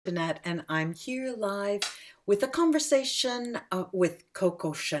Jeanette, and I'm here live with a conversation with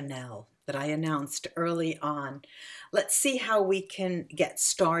Coco Chanel that I announced early on. Let's see how we can get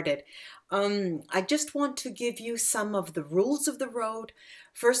started. I just want to give you some of the rules of the road.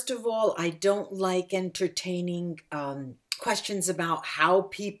 First of all, I don't like entertaining questions about how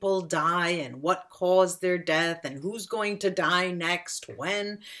people die and what caused their death and who's going to die next,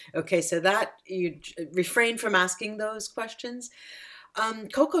 when. Okay, so that you refrain from asking those questions.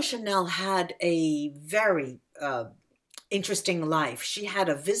 Coco Chanel had a very interesting life. She had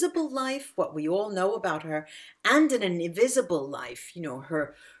a visible life, what we all know about her, and an invisible life. You know,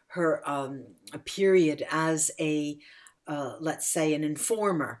 her a period as a let's say an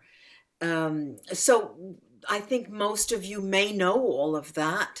informer. So I think most of you may know all of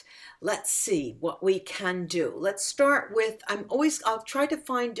that. Let's see what we can do. Let's start with, I'll try to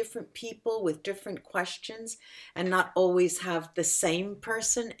find different people with different questions and not always have the same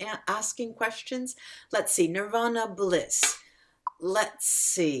person asking questions. Let's see, Nirvana Bliss. Let's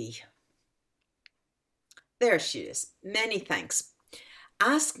see. There she is. Many thanks.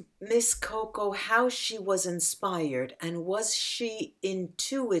 Ask Miss Coco how she was inspired and was she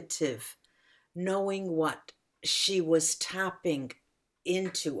intuitive, knowing what she was tapping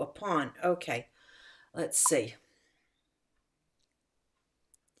into upon. Okay, let's see.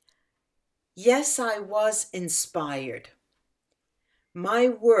 Yes, I was inspired. My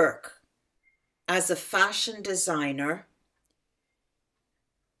work as a fashion designer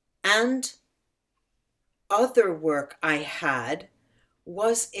and other work I had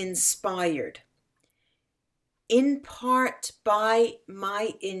was inspired in part by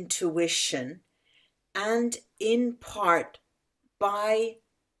my intuition and in part by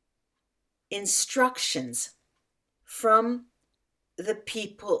instructions from the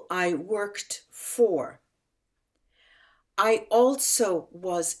people I worked for. I also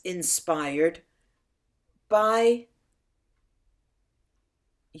was inspired by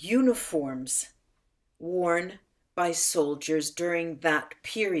uniforms worn by soldiers during that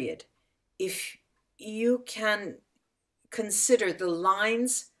period. If you can consider, the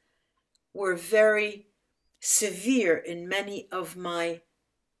lines were very severe in many of my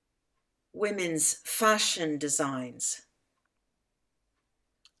women's fashion designs.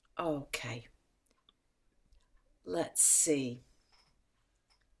 Okay, let's see.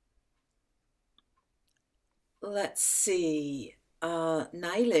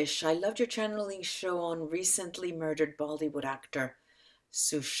 Nailish, I loved your channeling show on recently murdered Bollywood actor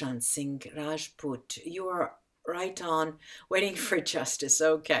Sushant Singh Rajput. You are right on, waiting for justice.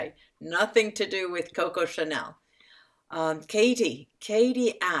 Okay, nothing to do with Coco Chanel.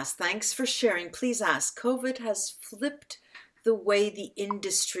 Katie asked, thanks for sharing. Please ask, COVID has flipped the way the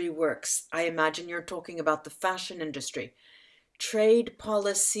industry works. I imagine you're talking about the fashion industry. Trade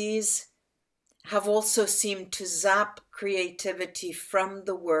policies have also seemed to zap creativity from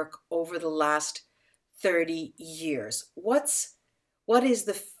the work over the last 30 years. What is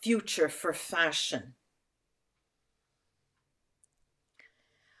the future for fashion?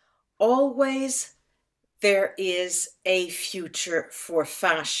 Always there is a future for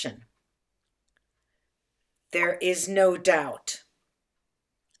fashion. There is no doubt.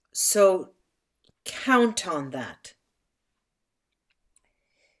 So count on that.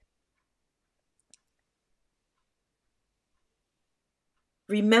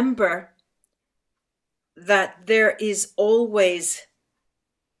 Remember that there is always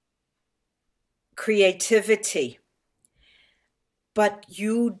creativity, but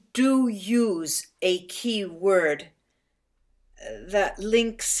you do use a key word that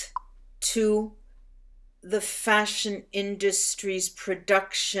links to the fashion industry's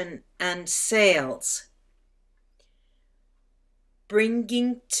production and sales,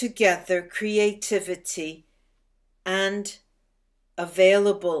 bringing together creativity and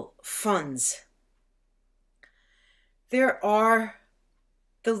available funds. There are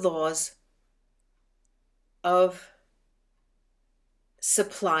the laws of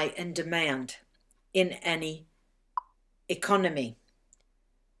supply and demand in any economy.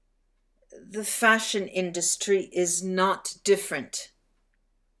 The fashion industry is not different.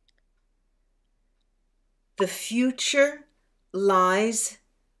 The future lies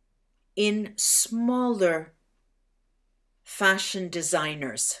in smaller fashion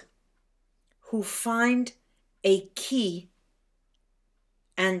designers who find a key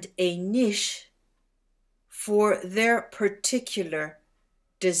and a niche for their particular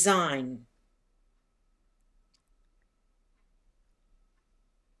design.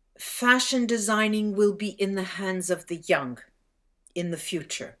 Fashion designing will be in the hands of the young in the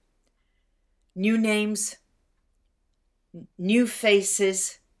future. New names, new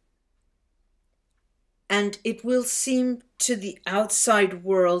faces, and it will seem to the outside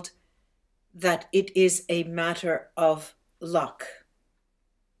world that it is a matter of luck.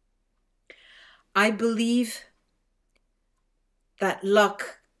 I believe that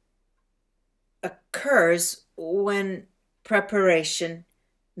luck occurs when preparation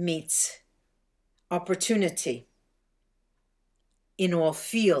meets opportunity in all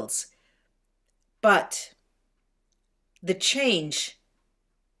fields. But the change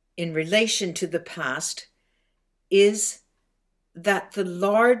in relation to the past is that the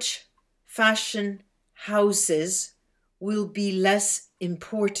large fashion houses will be less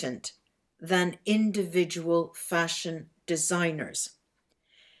important than individual fashion designers.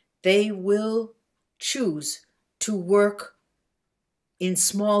 They will choose to work in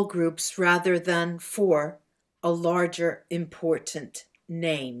small groups rather than for a larger important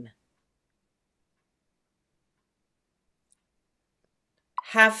name.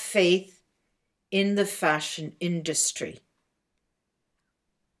 Have faith in the fashion industry.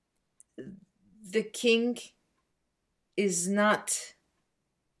 The king is not,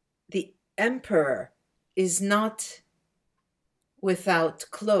 the emperor is not without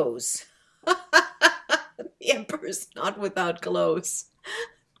clothes. The emperor's not without clothes.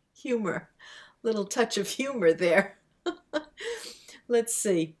 Humor, little touch of humor there. Let's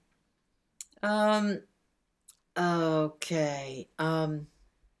see. Okay.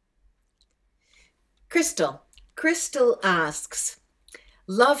 Crystal asks,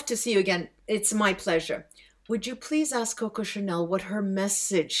 love to see you again. It's my pleasure. Would you please ask Coco Chanel what her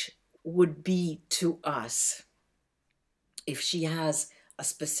message would be to us, if she has a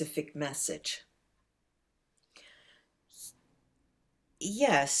specific message?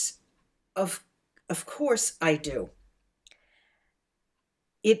 Yes, of course I do.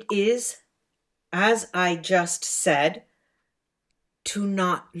 It is, as I just said, to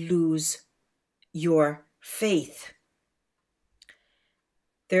not lose your faith.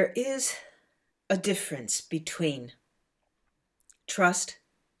 There is a difference between trust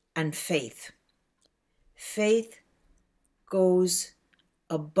and faith. Faith goes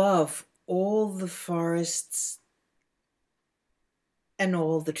above all the forests and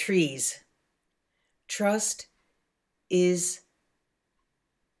all the trees. Trust is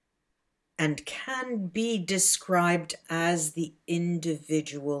and can be described as the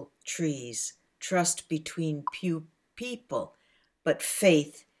individual trees. Trust between people, but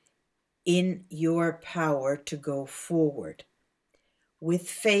faith in your power to go forward. With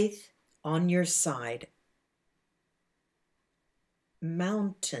faith on your side,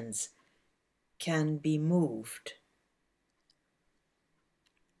 mountains can be moved.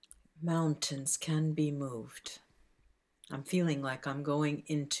 Mountains can be moved. I'm feeling like I'm going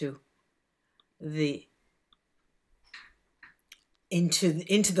into the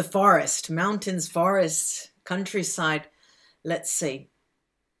forest, mountains, forests, countryside. Let's see.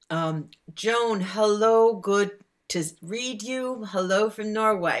 Joan, hello, good to read you. Hello from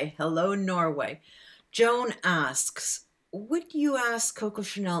Norway. Hello, Norway. Joan asks, would you ask Coco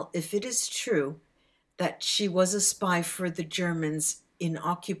Chanel if it is true that she was a spy for the Germans in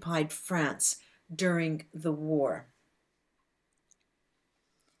occupied France during the war?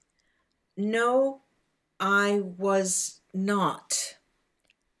 No, I was not,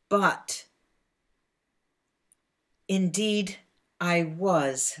 but indeed I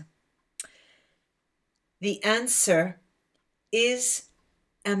was. The answer is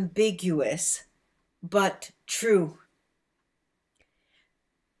ambiguous, but true.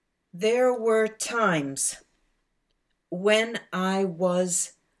 There were times when I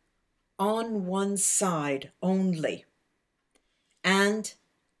was on one side only, and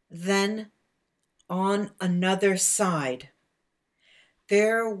then on another side.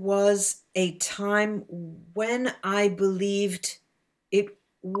 There was a time when I believed it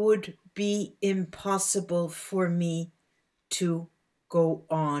would be impossible for me to go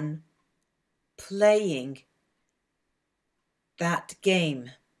on playing that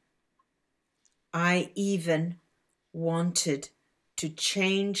game. I even wanted to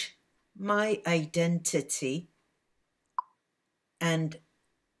change my identity and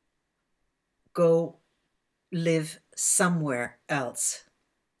go live somewhere else.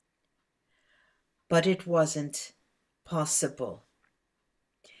 But it wasn't possible.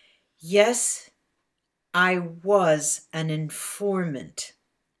 Yes, I was an informant.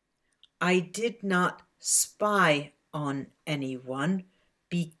 I did not spy on anyone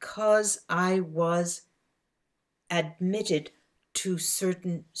because I was admitted to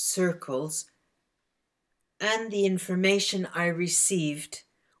certain circles, and the information I received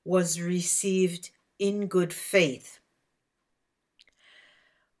was received in good faith.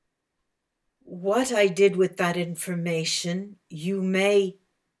 What I did with that information, you may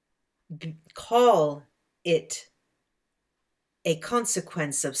call it a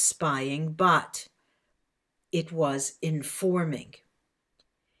consequence of spying, but it was informing.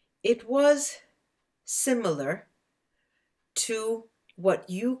 It was similar to what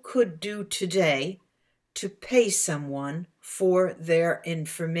you could do today to pay someone for their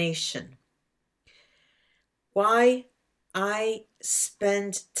information. Why I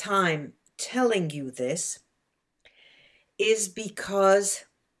spend time telling you this is because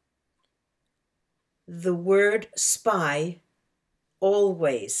the word spy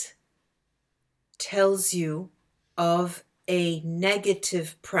always tells you of a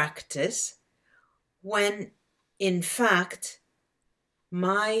negative practice when, in fact,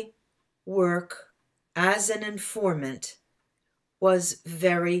 my work as an informant was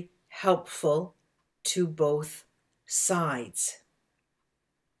very helpful to both sides.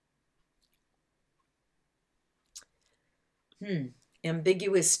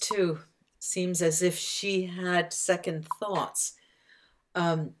 Ambiguous too. Seems as if she had second thoughts.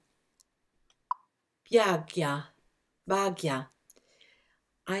 Bhagya.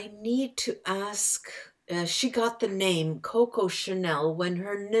 I need to ask, she got the name Coco Chanel when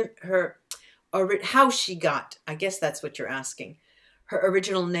how she got, I guess that's what you're asking. Her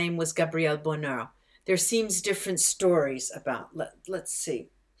original name was Gabrielle Bonheur. There seems different stories about, let's see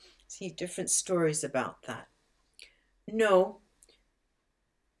different stories about that. No,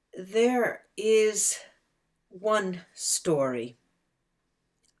 there is one story.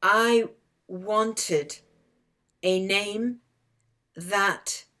 I wanted a name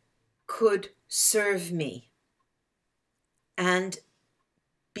that could serve me and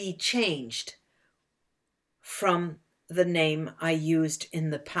be changed from the name I used in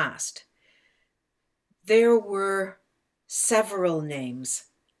the past. There were several names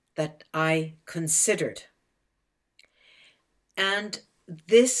that I considered, and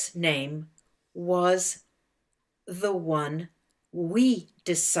this name was the one we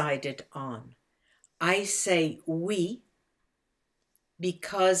decided on. I say we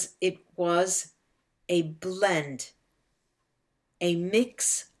because it was a blend, a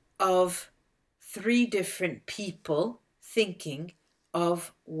mix of 3 different people thinking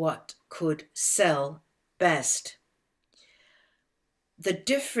of what could sell best. The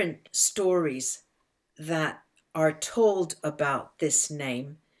different stories that are told about this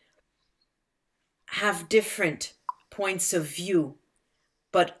name have different points of view,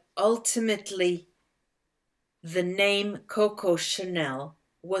 but ultimately the name Coco Chanel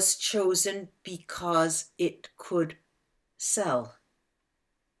was chosen because it could sell.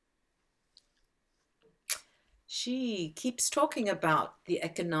 She keeps talking about the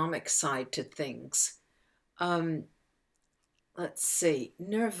economic side to things. Let's see,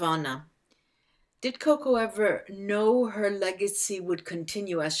 Nirvana. Did Coco ever know her legacy would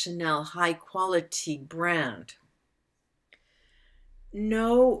continue as Chanel high quality brand?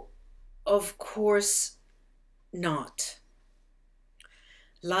 No, of course not.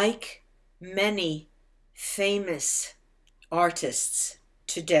 Like many famous artists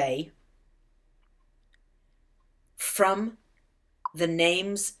today, from the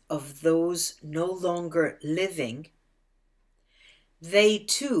names of those no longer living, they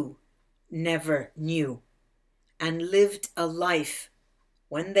too never knew and lived a life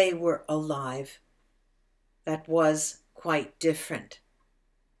when they were alive that was quite different.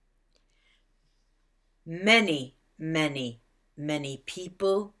 Many, many, many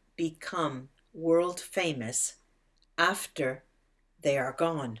people become world famous after they are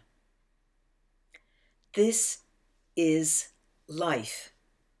gone. This is life.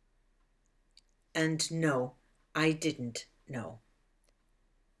 And no, I didn't know.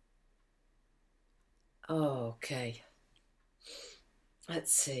 Okay.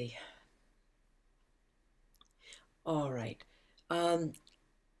 Let's see. All right.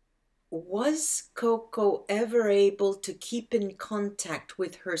 Was Coco ever able to keep in contact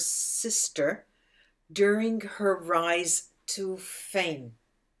with her sister during her rise to fame?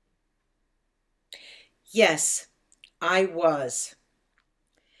 Yes, I was.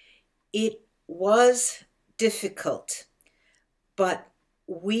 It was difficult, but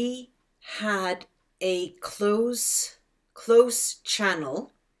we had a close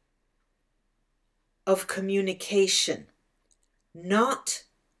channel of communication, not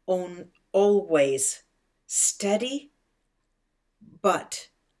always steady, but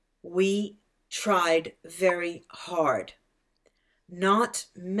we tried very hard. Not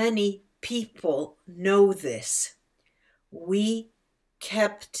many people know this. We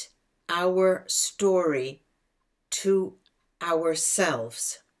kept our story to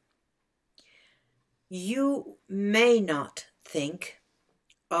ourselves. You may not think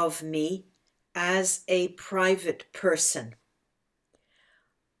of me as a private person,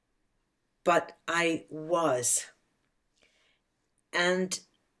 but I was. And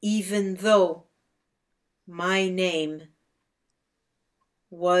even though my name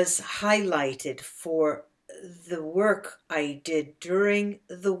was highlighted for the work I did during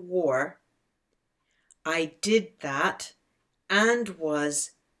the war, I did that and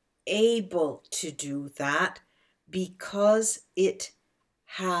was able to do that because it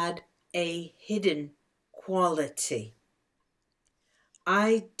had a hidden quality.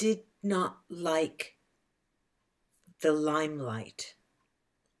 I did not like the limelight.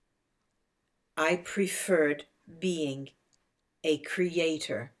 I preferred being a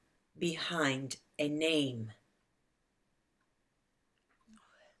creator behind a name.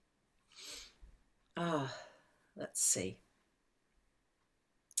 Let's see.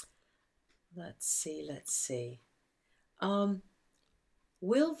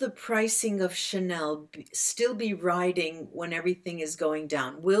 Will the pricing of Chanel still be riding when everything is going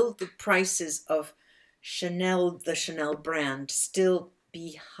down? Will the prices of Chanel, the Chanel brand, still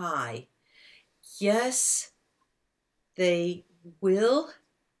be high? Yes, they will,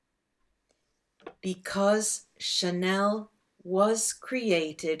 because Chanel was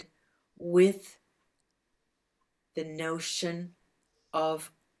created with the notion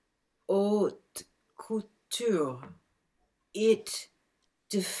of haute couture. It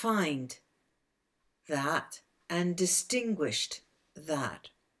defined that and distinguished that.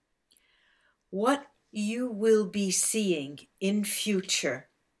 What you will be seeing in future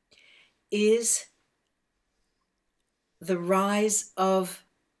is the rise of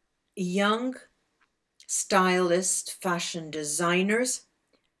young stylist fashion designers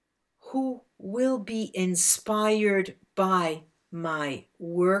who will be inspired by my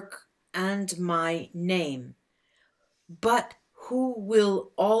work and my name, but who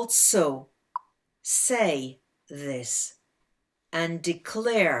will also say this and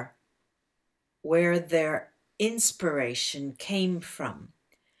declare where their inspiration came from.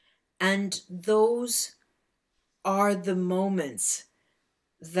 And those are the moments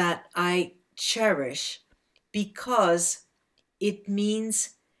that I cherish because it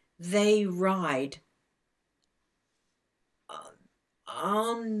means they ride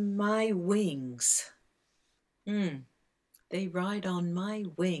on my wings. They ride on my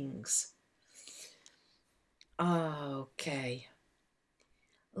wings. Okay.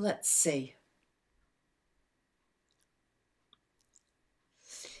 Let's see.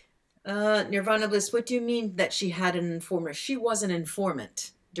 Nirvana Bliss, what do you mean that she had an informant? She was an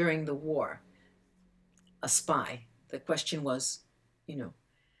informant during the war. A spy. The question was,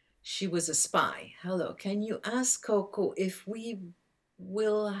 she was a spy. Hello, can you ask Coco if we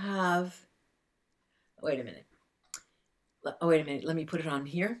will have... Wait a minute. Let me put it on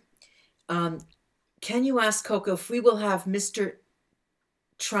here. Can you ask Coco if we will have Mr.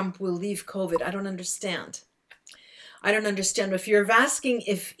 Trump will leave COVID? I don't understand. If you're asking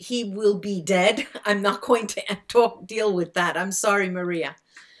if he will be dead, I'm not going to deal with that. I'm sorry, Maria.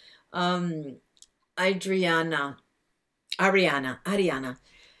 Ariana,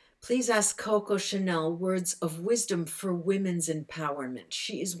 please ask Coco Chanel words of wisdom for women's empowerment.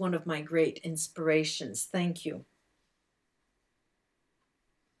 She is one of my great inspirations. Thank you.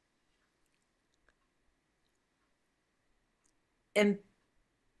 And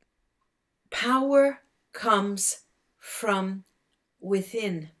power comes from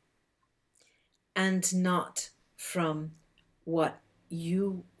within and not from what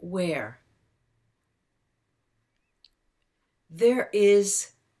you wear. There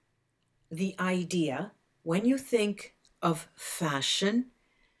is the idea, when you think of fashion,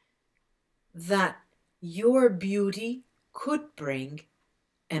 that your beauty could bring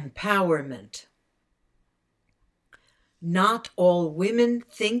empowerment. Not all women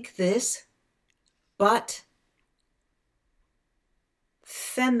think this, but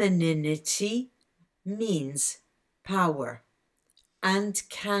femininity means power and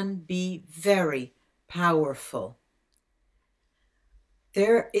can be very powerful.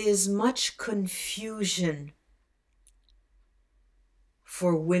 There is much confusion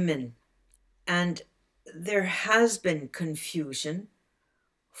for women, and there has been confusion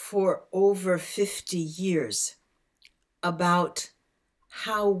for over 50 years about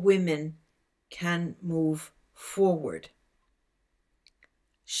how women can move forward.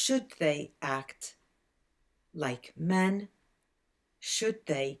 Should they act like men? Should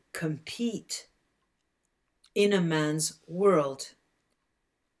they compete in a man's world?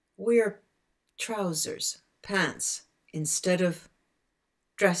 Wear trousers, pants, instead of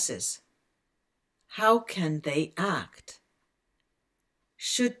dresses. How can they act?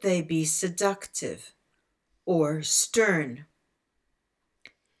 Should they be seductive or stern?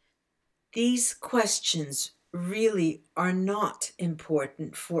 These questions really are not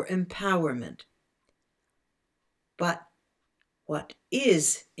important for empowerment. But what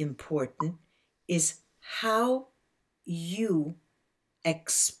is important is how you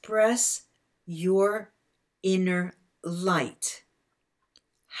express your inner light,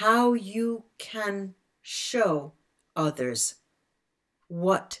 how you can show others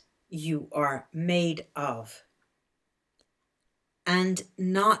what you are made of, and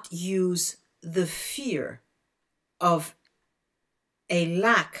not use the fear of a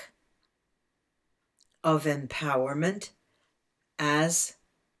lack of empowerment as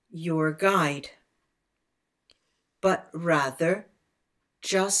your guide, but rather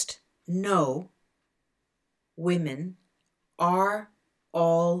just know women are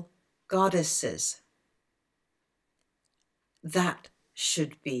all goddesses. That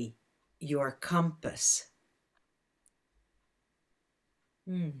should be your compass.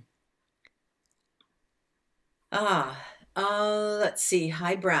 Let's see.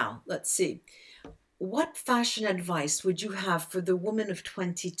 Highbrow. Let's see. What fashion advice would you have for the woman of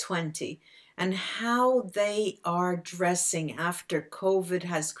 2020 and how they are dressing after COVID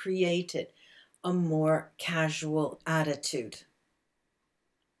has created a more casual attitude?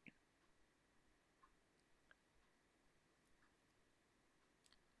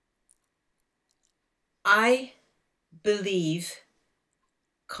 I believe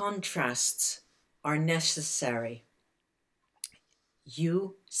contrasts are necessary.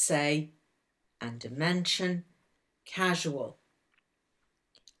 You say and mention casual.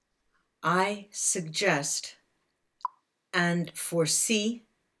 I suggest and foresee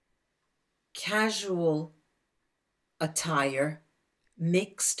casual attire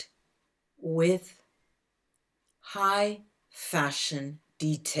mixed with high fashion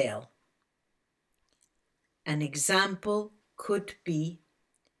detail. An example could be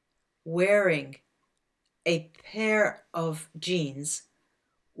wearing a pair of jeans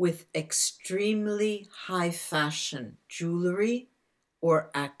with extremely high fashion jewelry or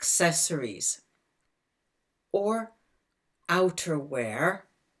accessories, or outerwear,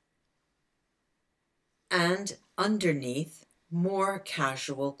 and underneath more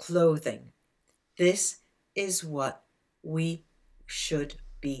casual clothing. This is what we should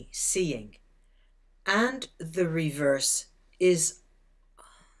be seeing. And the reverse is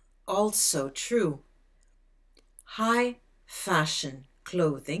also true. High fashion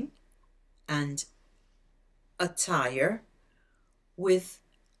clothing and attire with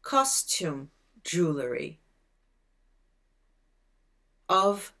costume jewelry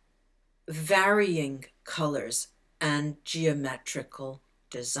of varying colors and geometrical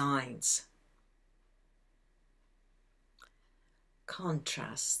designs.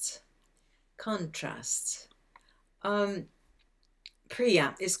 Contrasts.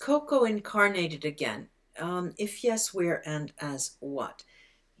 Priya, is Coco incarnated again? If yes, where and as what?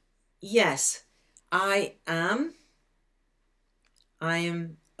 Yes, I am. I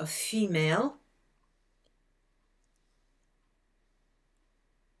am a female.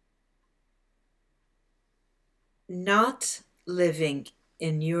 Not living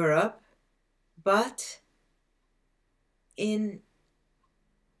in Europe, but in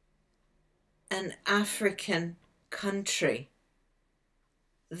an African country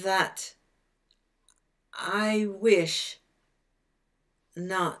that I wish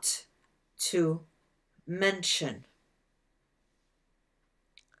not to mention.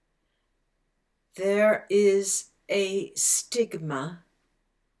 There is a stigma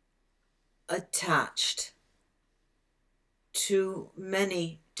attached to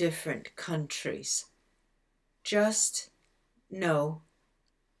many different countries. Just know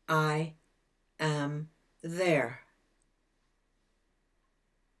I am there.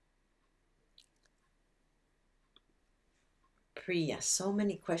 Priya, so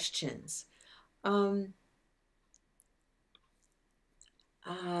many questions.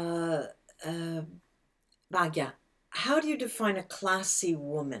 Bhagya, how do you define a classy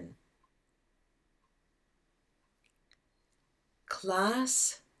woman?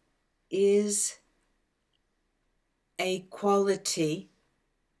 Class is a quality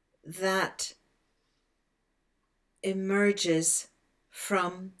that emerges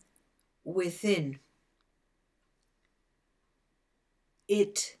from within.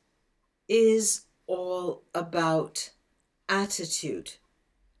 It is all about attitude.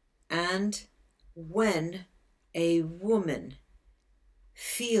 And when a woman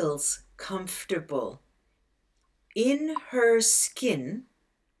feels comfortable in her skin,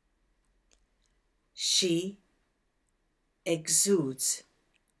 She exudes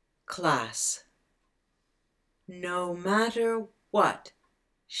class, no matter what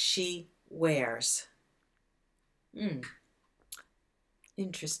she wears.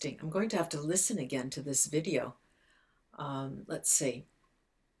 Interesting. I'm going to have to listen again to this video. Let's see.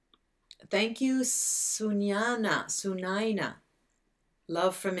 Thank you, Sunaina.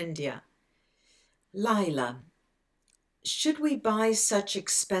 Love from India. Lila, should we buy such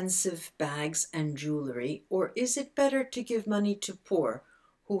expensive bags and jewelry, or is it better to give money to poor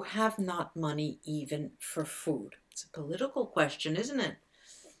who have not money even for food? It's a political question, isn't it?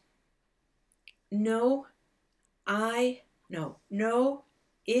 No,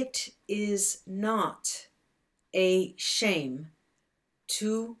 it is not a shame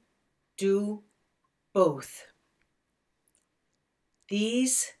to do both.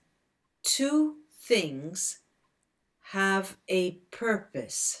 These two things have a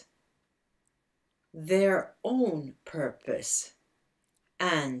purpose, their own purpose.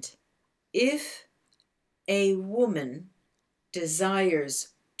 And if a woman desires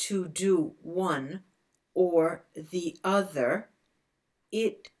to do one or the other,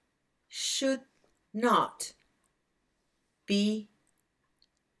 it should not be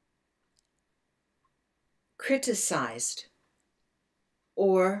criticized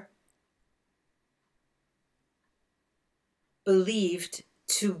or believed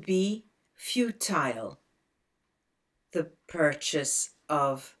to be futile, the purchase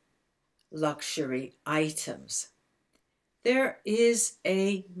of luxury items. There is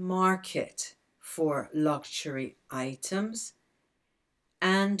a market for luxury items,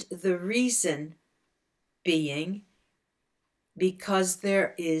 and the reason being because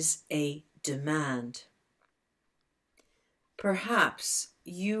there is a demand. Perhaps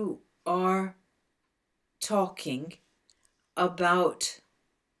you are talking about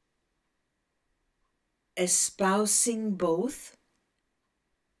espousing both.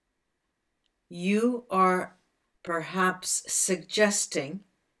 You are perhaps suggesting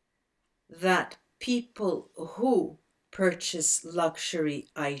that people who purchase luxury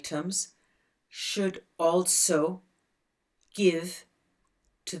items should also give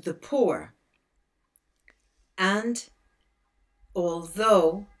to the poor. And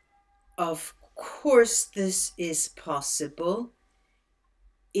although, of course, this is possible,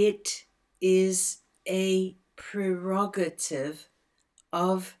 it is a prerogative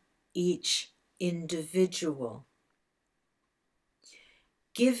of each individual.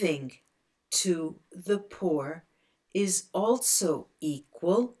 Giving to the poor is also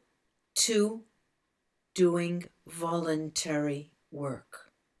equal to doing voluntary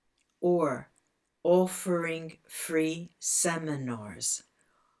work or offering free seminars.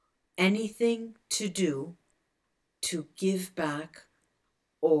 Anything to do to give back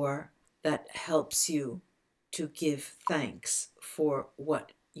or that helps you to give thanks for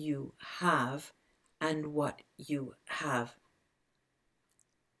what you have and what you have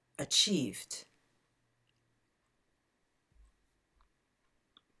achieved.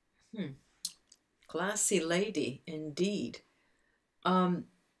 Classy lady, indeed.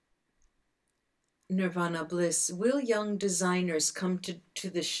 Nirvana Bliss, will young designers come to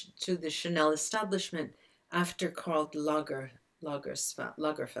the Chanel establishment after Karl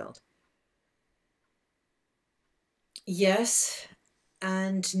Lagerfeld? Yes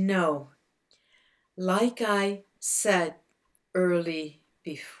and no. Like I said early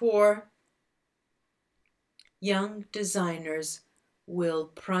before, young designers will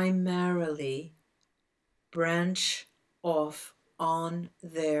primarily branch off on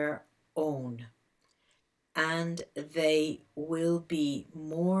their own, and they will be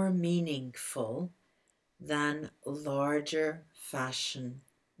more meaningful than larger fashion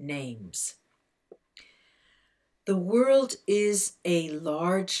names. The world is a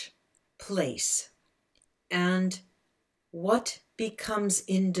large place, and what becomes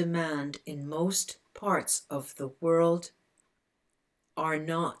in demand in most parts of the world are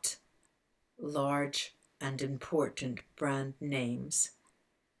not large and important brand names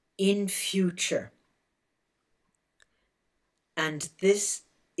in future. And this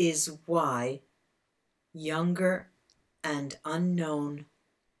is why younger and unknown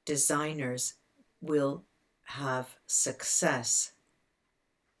designers will have success.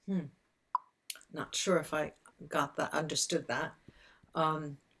 Not sure if I got that, understood that.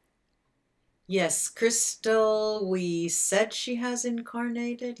 Yes, Crystal, we said she has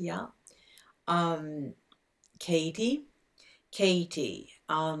incarnated, yeah. Katie,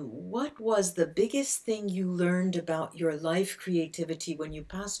 what was the biggest thing you learned about your life creativity when you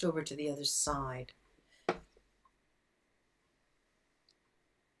passed over to the other side?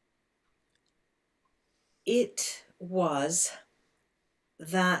 it was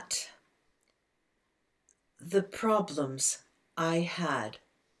that the problems I had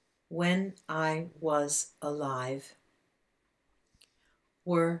when I was alive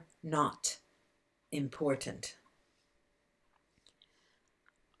were not important.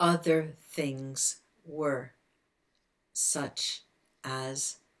 Other things were, such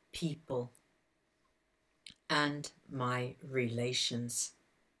as people and my relationships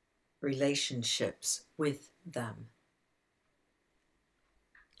with them.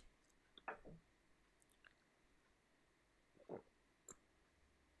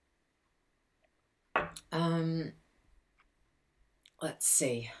 Let's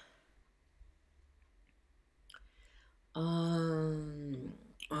see.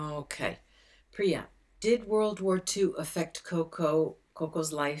 Okay. Priya, did World War II affect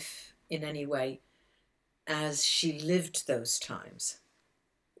Coco's life in any way as she lived those times?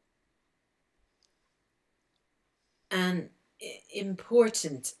 An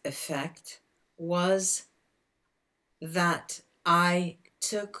important effect was that I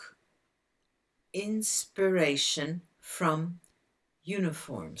took inspiration from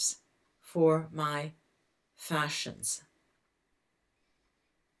uniforms for my fashions.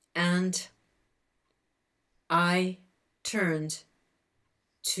 And I turned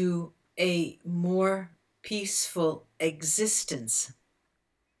to a more peaceful existence,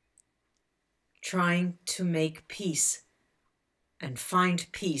 trying to make peace and find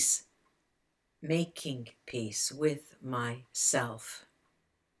peace, making peace with myself.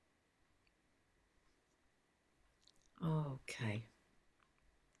 Okay.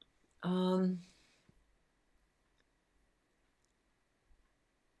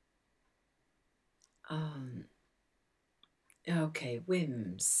 Okay,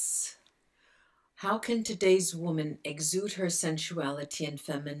 whims. How can today's woman exude her sensuality and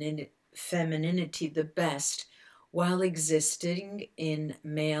femininity the best while existing in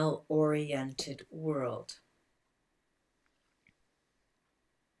male-oriented world?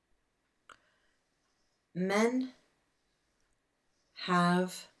 Men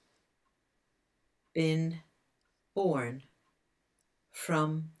have been born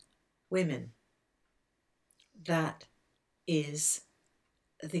from women. That is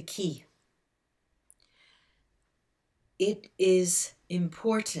the key. It is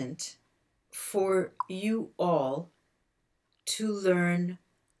important for you all to learn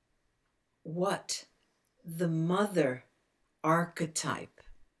what the mother archetype,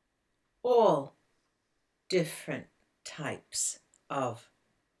 all different types of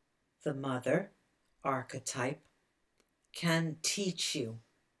the mother archetype, can teach you.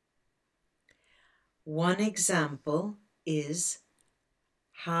 One example is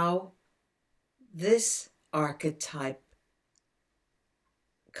how this archetype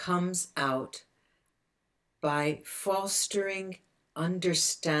comes out by fostering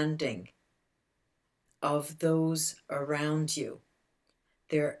understanding of those around you.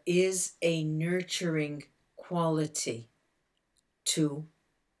 There is a nurturing quality to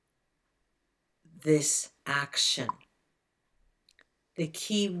this action. The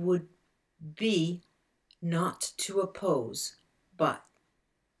key would be not to oppose, but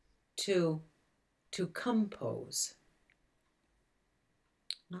to compose.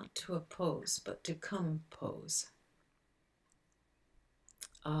 Not to oppose, but to compose.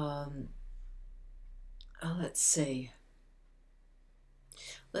 Let's see.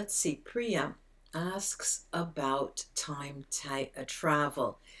 Priya asks about time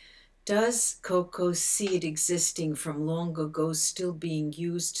travel. Does Coco see it existing from long ago still being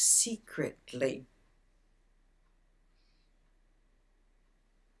used secretly?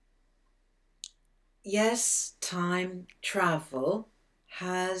 Yes, time travel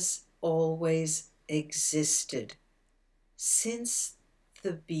has always existed since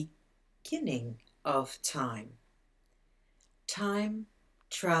the beginning of time. Time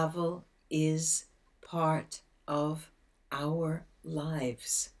travel is part of our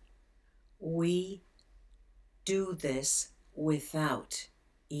lives. We do this without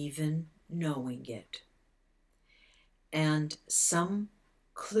even knowing it. And some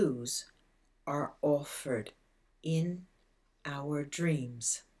clues are offered in our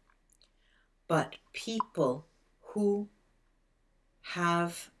dreams. But people who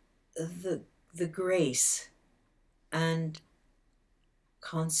have the grace and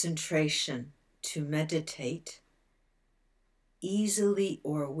concentration to meditate easily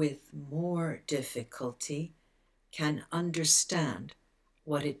or with more difficulty can understand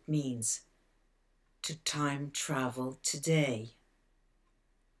what it means to time travel today.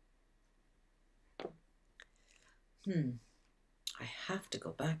 I have to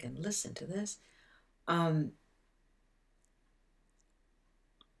go back and listen to this. Um,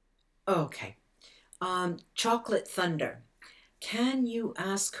 okay. Chocolate Thunder. Can you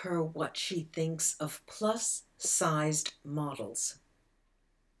ask her what she thinks of plus-sized models?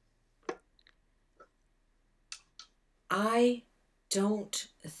 I don't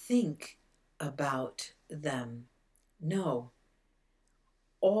think about them. No,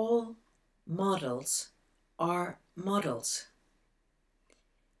 all models are models.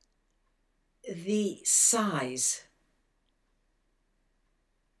 The size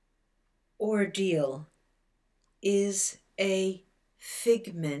ordeal is a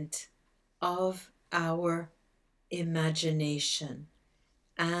figment of our imagination,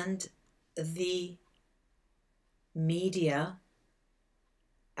 and the media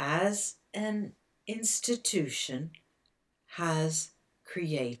as an institution has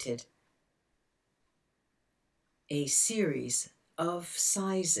created a series of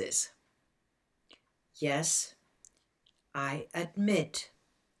sizes. Yes, I admit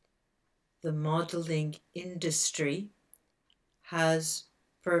the modeling industry has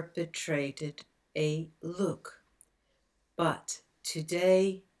perpetrated a look, but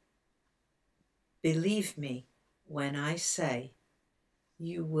today, believe me when I say,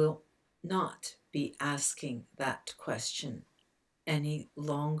 you will not be asking that question any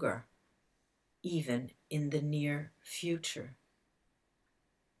longer, even in the near future.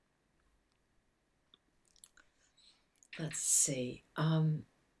 Let's see.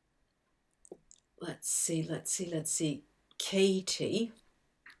 Let's see. Katie,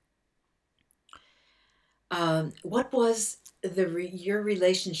 what was your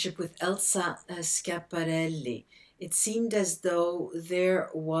relationship with Elsa Schiaparelli? It seemed as though there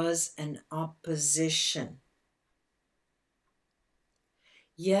was an opposition.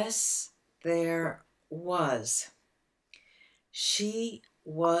 Yes, there was. She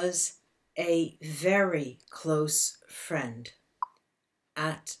was a very close friend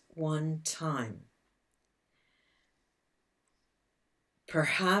at one time.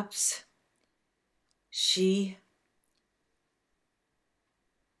 Perhaps she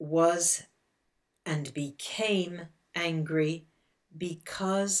was and became angry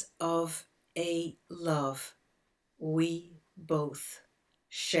because of a love we both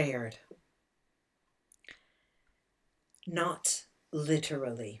shared. Not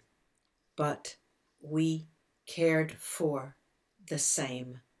literally, but we cared for the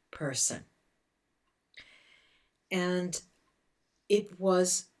same person. And it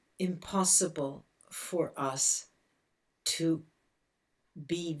was impossible for us to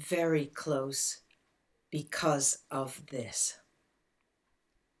be very close because of this.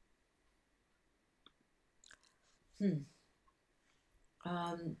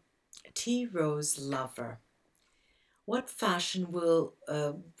 Tea Rose Lover. What fashion will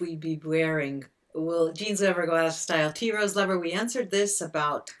we be wearing? Will jeans ever go out of style? Tea Rose Lover, we answered this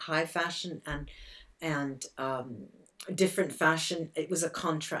about high fashion and different fashion. It was a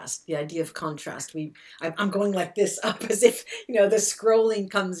contrast, the idea of contrast. I'm going like this up as if, you know, the scrolling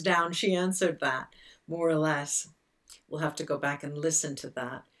comes down. She answered that, more or less. We'll have to go back and listen to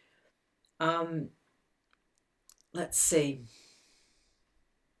that. Let's see.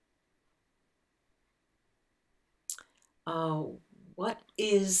 What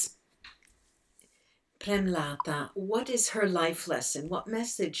is Premlata? What is her life lesson? What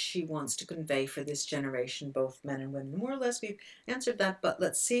message she wants to convey for this generation, both men and women? More or less we've answered that, but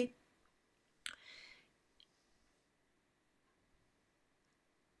let's see.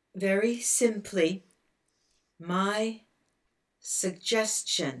 Very simply, my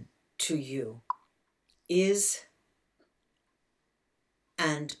suggestion to you is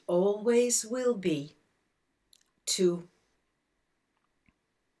and always will be to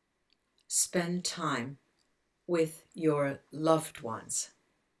spend time with your loved ones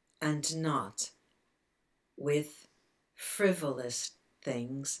and not with frivolous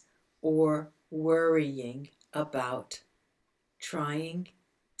things or worrying about trying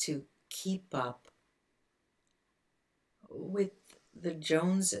to keep up with the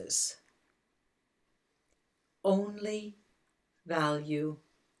Joneses. Only value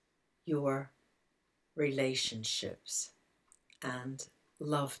your relationships and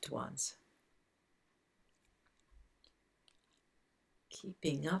loved ones.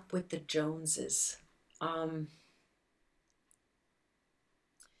 Keeping up with the Joneses.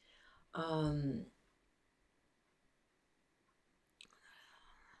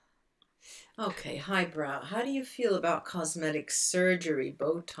 Okay, highbrow. How do you feel about cosmetic surgery,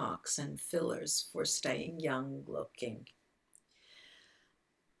 Botox, and fillers for staying young looking?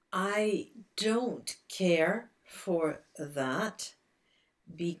 I don't care for that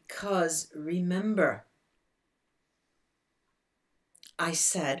because remember, I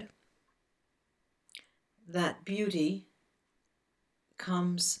said that beauty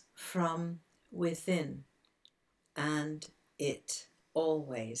comes from within, and it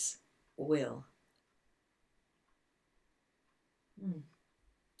always will.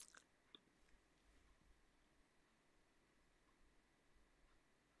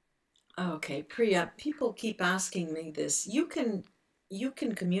 Okay, Priya, people keep asking me this. You can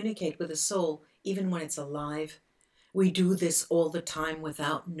communicate with a soul even when it's alive. We do this all the time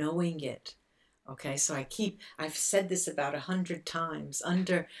without knowing it. Okay, so I've said this about 100 times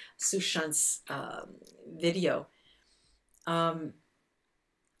under Sushant's video.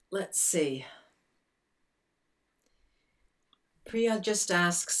 Let's see. Priya just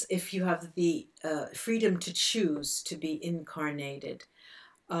asks if you have the freedom to choose to be incarnated.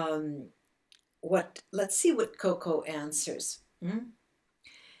 Let's see what Coco answers.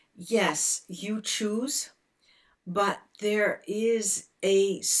 Yes, you choose, but there is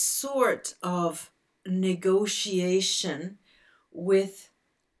a sort of negotiation with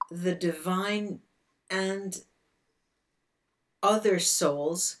the divine and other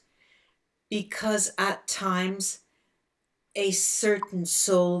souls, because at times a certain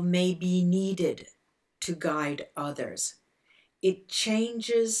soul may be needed to guide others. It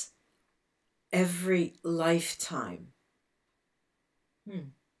changes every lifetime.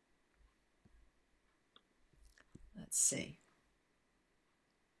 Let's see.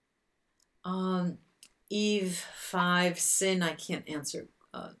 Eve 5 sin. I can't answer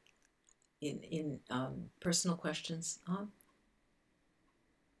in personal questions.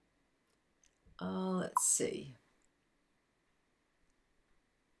 Let's see.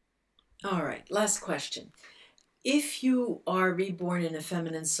 All right, last question. If you are reborn in a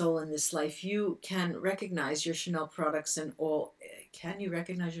feminine soul in this life, you can recognize your Chanel products and all. Can you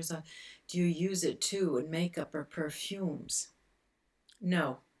recognize yourself? Do you use it too in makeup or perfumes?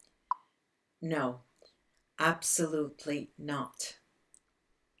 No. No, absolutely not.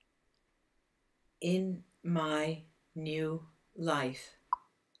 In my new life,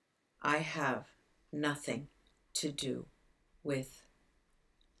 I have nothing to do with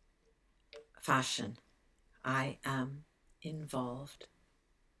fashion. I am involved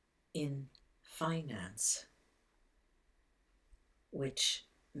in finance, which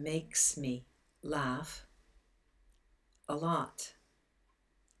makes me laugh a lot.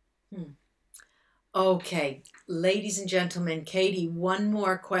 Okay, ladies and gentlemen, Katie, one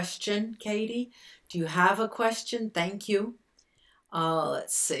more question. Katie, do you have a question? Thank you.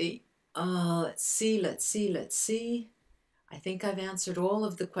 Let's see. Let's see. I think I've answered all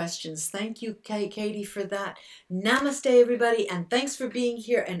of the questions. Thank you, Katie, for that. Namaste, everybody, and thanks for being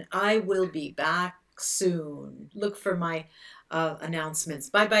here, and I will be back soon. Look for my announcements.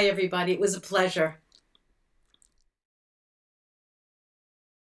 Bye-bye, everybody. It was a pleasure.